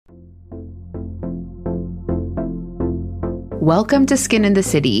Welcome to Skin in the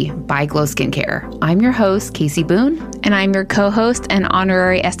City by Glow Skincare. I'm your host, Casey Boone. And I'm your co-host and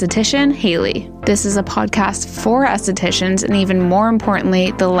honorary esthetician, Haley. This is a podcast for estheticians and even more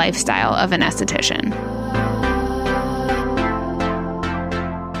importantly, the lifestyle of an esthetician.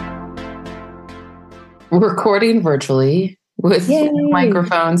 We're recording virtually with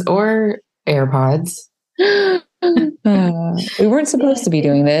microphones or AirPods. We weren't supposed to be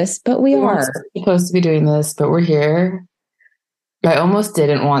doing this, but we are. Supposed to be doing this, but we're here. I almost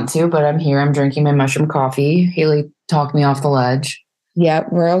didn't want to, but I'm here. I'm drinking my mushroom coffee. Haley talked me off the ledge. Yep,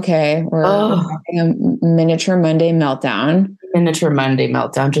 we're okay. We're having a miniature Monday meltdown.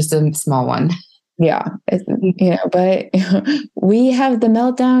 Just a small one. Yeah, but we have the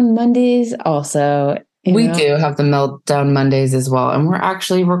meltdown Mondays also. We do have the meltdown Mondays as well. And we're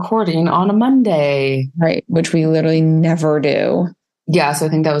actually recording on a Monday. Right, which we literally never do. Yeah, so I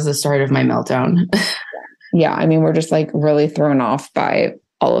think that was the start of my meltdown. Yeah, I mean, we're just like really thrown off by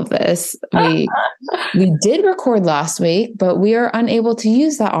all of this. We did record last week, but we are unable to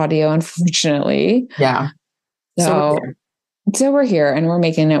use that audio, unfortunately. Yeah. So we're here and we're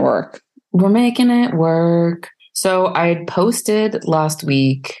making it work. So I posted last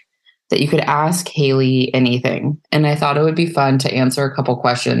week that you could ask Haley anything. And I thought it would be fun to answer a couple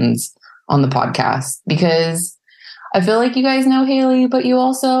questions on the podcast because I feel like you guys know Haley, but you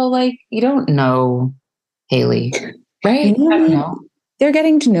also you don't know Haley, right? I don't know. They're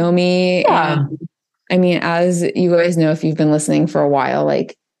getting to know me. Yeah. And, I mean, as you guys know, if you've been listening for a while,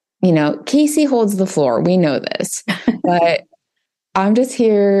 Casey holds the floor. We know this, but I'm just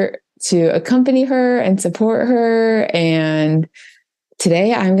here to accompany her and support her. And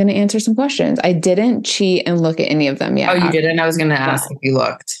today I'm going to answer some questions. I didn't cheat and look at any of them yet. Oh, you didn't? I was going to ask if you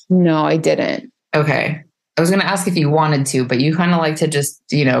looked. No, I didn't. Okay. I was going to ask if you wanted to, but you kind of like to just,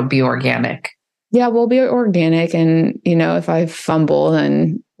 be organic. Yeah, we'll be organic. And, if I fumble,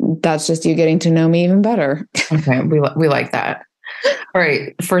 then that's just you getting to know me even better. Okay. We like that. All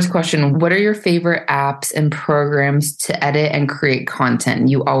right. First question. What are your favorite apps and programs to edit and create content?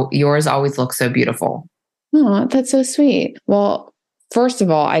 Yours always look so beautiful. Oh, that's so sweet. Well, first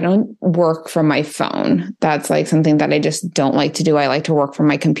of all, I don't work from my phone. That's something that I just don't like to do. I like to work from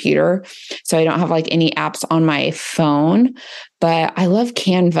my computer. So I don't have any apps on my phone, but I love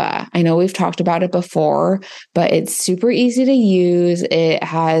Canva. I know we've talked about it before, but it's super easy to use. It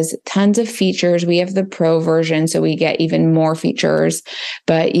has tons of features. We have the pro version, so we get even more features,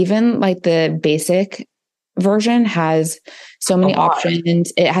 but even the basic version has so many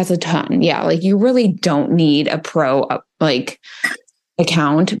options. It has a ton. Yeah. You really don't need a pro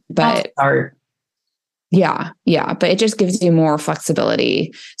account, but but it just gives you more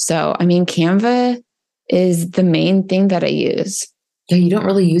flexibility. So, I mean, Canva is the main thing that I use. Yeah, you don't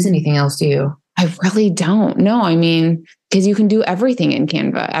really use anything else, do you? I really don't. No, I mean, because you can do everything in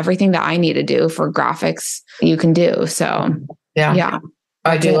Canva. Everything that I need to do for graphics, you can do. So, yeah.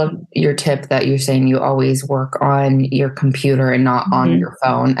 I do love your tip that you're saying you always work on your computer and not on your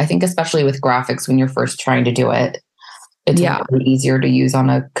phone. I think especially with graphics when you're first trying to do it, it's really easier to use on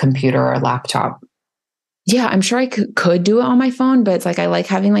a computer or a laptop. Yeah, I'm sure I could do it on my phone, but it's I like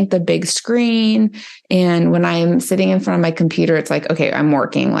having the big screen. And when I'm sitting in front of my computer, it's okay, I'm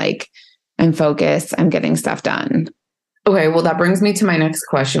working, I'm focused, I'm getting stuff done. Okay, well, that brings me to my next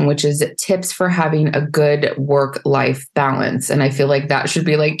question, which is tips for having a good work-life balance. And I feel like that should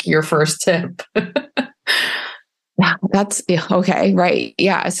be your first tip. That's okay. Right.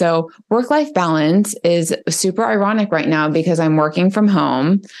 Yeah. So work-life balance is super ironic right now because I'm working from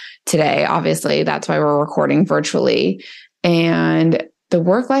home today. Obviously, that's why we're recording virtually. And the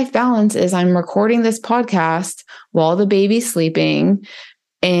work-life balance is I'm recording this podcast while the baby's sleeping.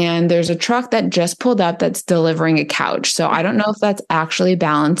 And there's a truck that just pulled up that's delivering a couch. So I don't know if that's actually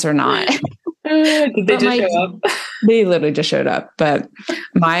balance or not. Did they just show up? They literally just showed up. But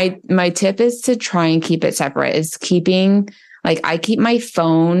my tip is to try and keep it separate. Is keeping I keep my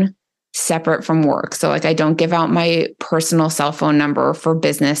phone separate from work. So I don't give out my personal cell phone number for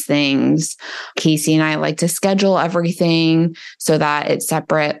business things. Casey and I like to schedule everything so that it's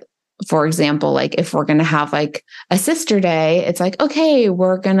separate. For example, if we're going to have a sister day, it's okay,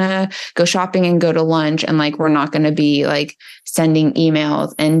 we're going to go shopping and go to lunch. And we're not going to be sending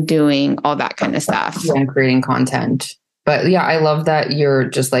emails and doing all that kind of stuff. Yeah, and creating content. But yeah, I love that you're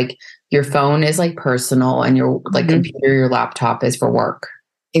just your phone is personal and your computer, your laptop is for work.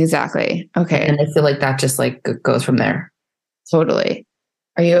 Exactly. Okay. And I feel that just goes from there. Totally.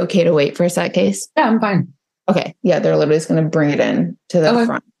 Are you okay to wait for a sec, Case? Yeah, I'm fine. Okay. Yeah. They're literally just going to bring it in to the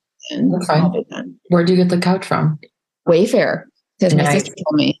front. That's fine. Where'd you get the couch from? Wayfair. Because my sister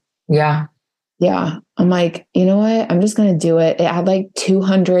told me. Yeah. Yeah. I'm like, you know what? I'm just going to do it. It had like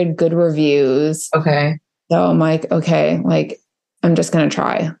 200 good reviews. Okay. So I'm like, okay, like I'm just going to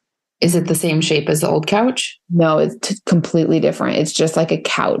try. Is it the same shape as the old couch? No, it's completely different. It's just like a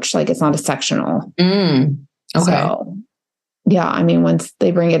couch. Like it's not a sectional. Okay. So yeah, I mean, once they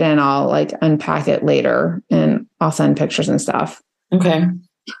bring it in, I'll like unpack it later and I'll send pictures and stuff. Okay.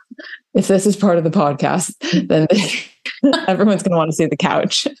 If this is part of the podcast, then everyone's going to want to see the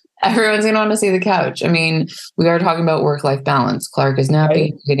couch. Everyone's going to want to see the couch. I mean, we are talking about work-life balance. Clark is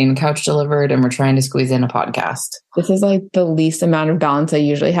napping, getting a couch delivered, and we're trying to squeeze in a podcast. This is like the least amount of balance I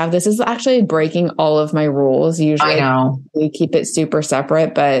usually have. This is actually breaking all of my rules. Usually I know. we keep it super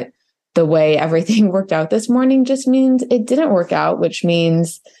separate, but the way everything worked out this morning just means it didn't work out, which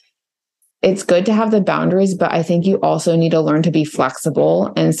means it's good to have the boundaries, but I think you also need to learn to be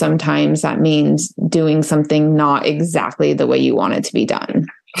flexible. And sometimes that means doing something not exactly the way you want it to be done.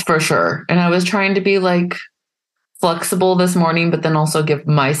 For sure. And I was trying to be like flexible this morning, but then also give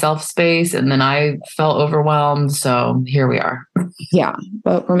myself space. And then I felt overwhelmed. So here we are. Yeah,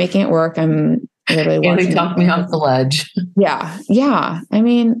 but we're making it work. I'm literally Haley talked me off the ledge. Yeah. Yeah. I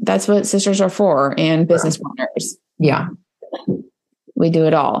mean, that's what sisters are for and business partners. Yeah. We do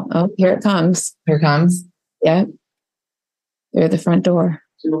it all. Oh, here it comes. Here it comes. Yeah. Through the front door.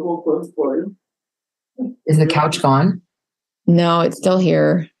 Is the couch gone? No, it's still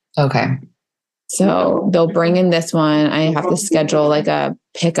here. Okay. So they'll bring in this one. I have to schedule like a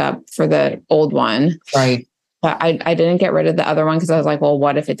pickup for the old one. Right. But I didn't get rid of the other one because I was like, well,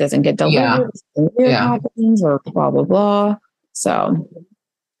 what if it doesn't get delivered? Yeah. Happens or blah, blah, blah. So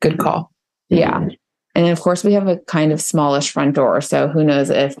good call. Yeah. And of course, we have a kind of smallish front door. So who knows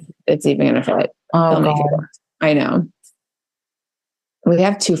if it's even going to fit. Oh, God. I know. We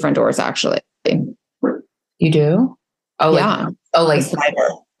have 2 front doors, actually. You do? Oh, yeah.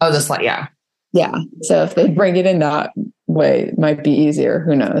 The slide. Yeah. Yeah. So if they bring it in that way, it might be easier.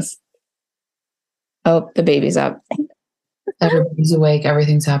 Who knows? Oh, the baby's up. Everybody's awake.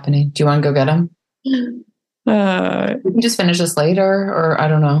 Everything's happening. Do you want to go get him? We can just finish this later, or I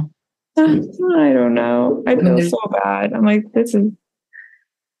don't know. I don't know. I feel so bad. I'm like,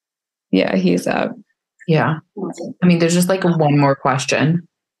 yeah, he's up. Yeah. I mean, there's just like one more question.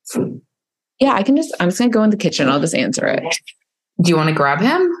 Yeah, I'm just going to go in the kitchen. I'll just answer it. Do you want to grab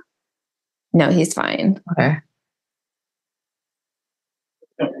him? No, he's fine. Okay.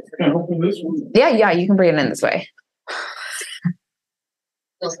 Yeah, you can bring it in this way.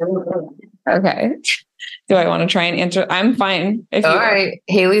 Okay. Do I want to try and answer? I'm fine. All right.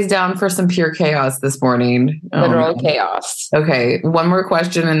 Haley's down for some pure chaos this morning. Literal chaos. Okay. One more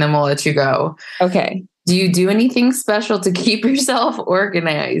question and then we'll let you go. Okay. Do you do anything special to keep yourself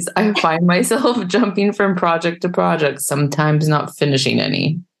organized? I find myself jumping from project to project, sometimes not finishing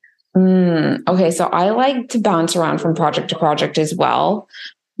any. Okay. So I like to bounce around from project to project as well.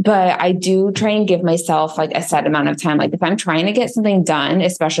 But I do try and give myself like a set amount of time. Like if I'm trying to get something done,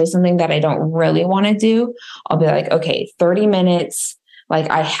 especially something that I don't really want to do, I'll be like, okay, 30 minutes. Like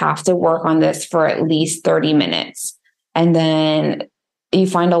I have to work on this for at least 30 minutes. And then you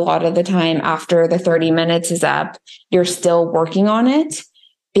find a lot of the time after the 30 minutes is up, you're still working on it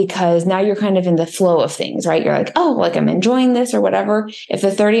because now you're kind of in the flow of things, right? You're like, oh, like I'm enjoying this or whatever. If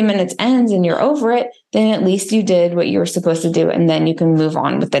the 30 minutes ends and you're over it, then at least you did what you were supposed to do. And then you can move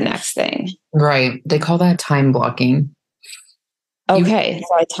on with the next thing. Right. They call that time blocking. Okay.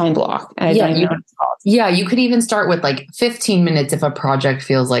 So I time block. And I don't even know what it's called. Yeah. You could even start with like 15 minutes if a project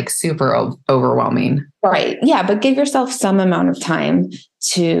feels like super overwhelming. Right. Yeah. But give yourself some amount of time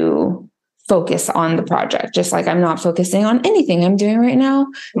to focus on the project. Just like I'm not focusing on anything I'm doing right now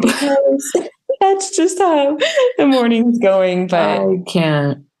because that's just how the morning's going. But I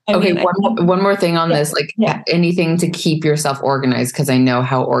can't. Okay, one more thing on this, like anything to keep yourself organized, because I know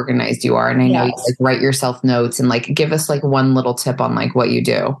how organized you are, and I know you like write yourself notes and like give us like one little tip on like what you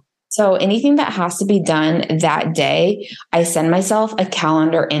do. So anything that has to be done that day, I send myself a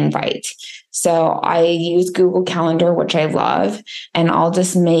calendar invite. So I use Google Calendar, which I love, and I'll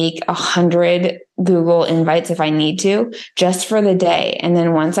just make 100 Google invites if I need to, just for the day. And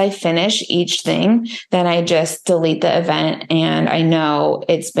then once I finish each thing, then I just delete the event and I know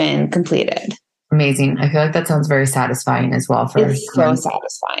it's been completed. Amazing. I feel like that sounds very satisfying as well. It's so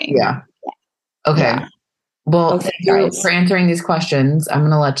satisfying. Yeah. Okay. Yeah. Well, thank you for answering these questions. I'm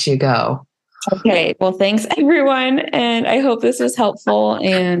going to let you go. Okay. Well, thanks everyone. And I hope this was helpful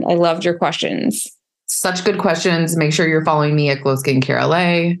and I loved your questions. Such good questions. Make sure you're following me at Glow Skincare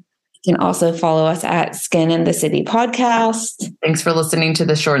LA. You can also follow us at Skin in the City podcast. Thanks for listening to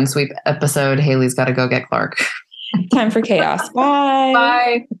the short and sweet episode. Haley's got to go get Clark. Time for chaos.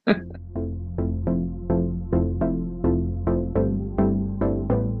 Bye. Bye.